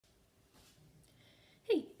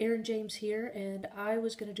Erin James here, and I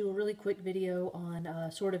was going to do a really quick video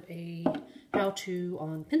on sort of a how-to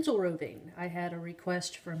on pencil roving. I had a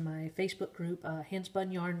request from my Facebook group,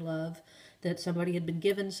 Handspun Yarn Love, that somebody had been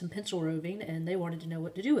given some pencil roving and they wanted to know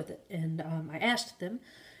what to do with it. And I asked them.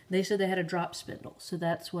 They said they had a drop spindle, so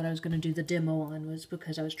that's what I was going to do the demo on, was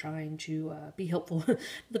because I was trying to be helpful to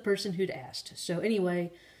the person who'd asked. So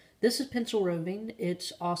anyway, this is pencil roving.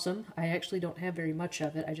 It's awesome. I actually don't have very much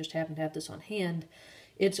of it. I just happen to have this on hand.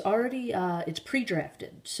 It's already, it's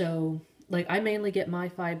pre-drafted. So, like, I mainly get my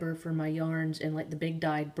fiber for my yarns and, like, the big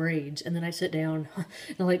dyed braids. And then I sit down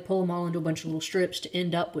and, like, pull them all into a bunch of little strips to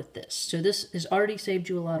end up with this. So this has already saved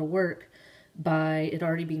you a lot of work by it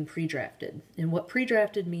already being pre-drafted. And what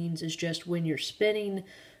pre-drafted means is just when you're spinning,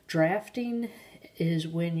 drafting is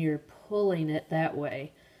when you're pulling it that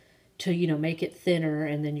way to, you know, make it thinner,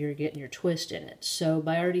 and then you're getting your twist in it. So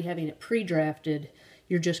by already having it pre-drafted,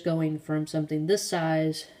 you're just going from something this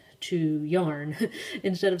size to yarn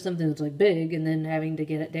instead of something that's like big and then having to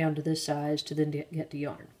get it down to this size to then get to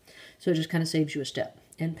yarn. So it just kind of saves you a step.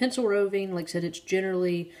 And pencil roving, like I said, it's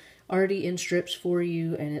generally already in strips for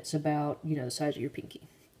you, and it's about, you know, the size of your pinky.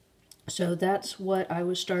 So that's what I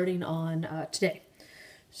was starting on today.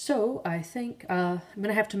 So I think I'm going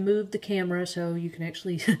to have to move the camera so you can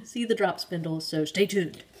actually see the drop spindle, so stay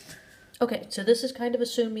tuned. Okay, so this is kind of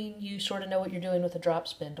assuming you sort of know what you're doing with a drop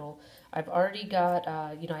spindle. I've already got,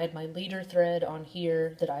 you know, I had my leader thread on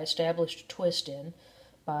here that I established a twist in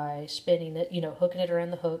by spinning it, you know, hooking it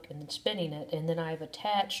around the hook and then spinning it, and then I've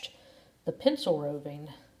attached the pencil roving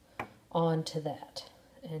onto that.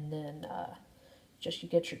 And then just you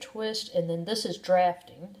get your twist, and then this is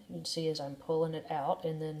drafting. You can see as I'm pulling it out,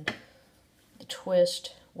 and then the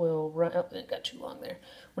twist will run. Oh, it got too long there.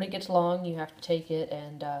 When it gets long, you have to take it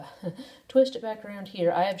and twist it back around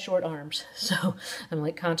here. I have short arms, so I'm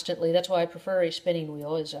like constantly, that's why I prefer a spinning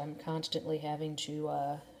wheel, is I'm constantly having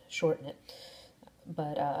to shorten it.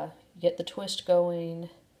 But you get the twist going,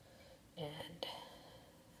 and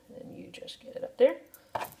then you just get it up there.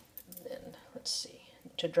 And then, let's see,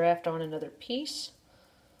 to draft on another piece,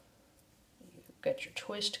 you get your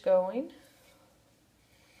twist going,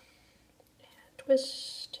 and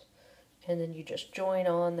twist, and then you just join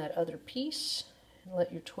on that other piece and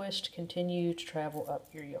let your twist continue to travel up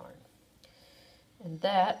your yarn. And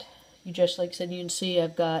that, you just, like I said, you can see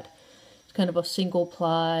I've got kind of a single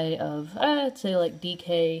ply of, I'd say like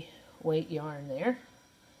DK weight yarn there.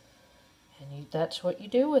 And that's what you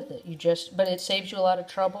do with it. You just, but it saves you a lot of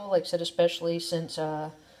trouble, like I said, especially since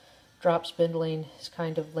drop spindling is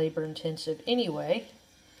kind of labor intensive anyway.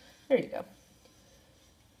 There you go.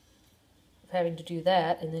 Having to do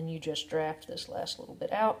that, and then you just draft this last little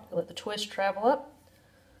bit out, let the twist travel up,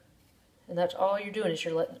 and that's all you're doing, is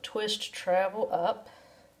you're letting the twist travel up,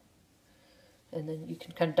 and then you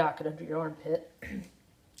can kind of dock it under your armpit.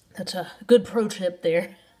 That's a good pro tip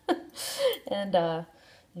there. And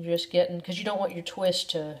you're just getting, because you don't want your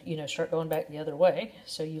twist to, you know, start going back the other way,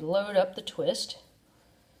 so you load up the twist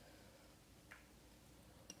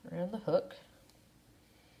around the hook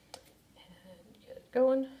and get it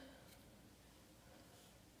going.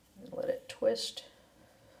 Let it twist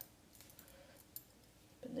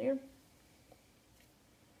in there.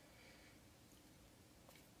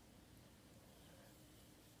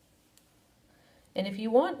 And if you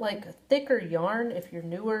want like a thicker yarn, if you're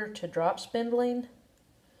newer to drop spindling,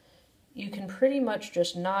 you can pretty much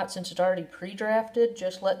just not, since it's already pre-drafted,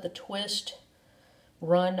 just let the twist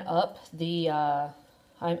run up the,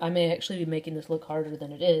 I may actually be making this look harder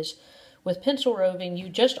than it is. With pencil roving,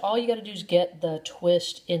 all you got to do is get the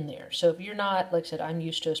twist in there. So if you're not, like I said, I'm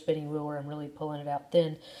used to a spinning wheel where I'm really pulling it out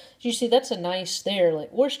thin. As you see, that's a nice, there,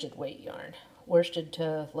 like worsted weight yarn. Worsted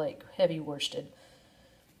to, like, heavy worsted.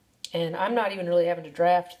 And I'm not even really having to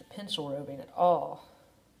draft the pencil roving at all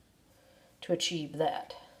to achieve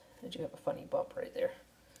that. I do have a funny bump right there.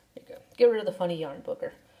 There you go. Get rid of the funny yarn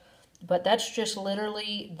booger. But that's just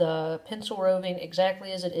literally the pencil roving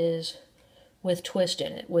exactly as it is, with twist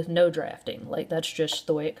in it, with no drafting. Like, that's just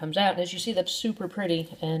the way it comes out. And as you see, that's super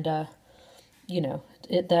pretty, and you know,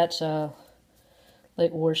 that's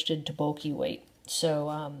like worsted to bulky weight.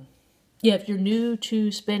 So yeah, if you're new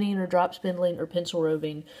to spinning or drop spindling or pencil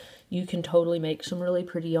roving, you can totally make some really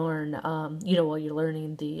pretty yarn, you know, while you're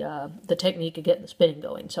learning the technique of getting the spinning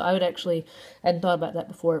going. So I would actually, I hadn't thought about that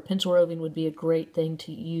before, pencil roving would be a great thing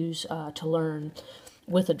to use to learn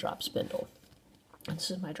with a drop spindle.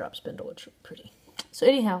 This is my drop spindle, it's pretty. So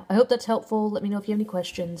anyhow, I hope that's helpful. Let me know if you have any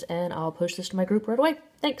questions, and I'll post this to my group right away.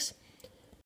 Thanks!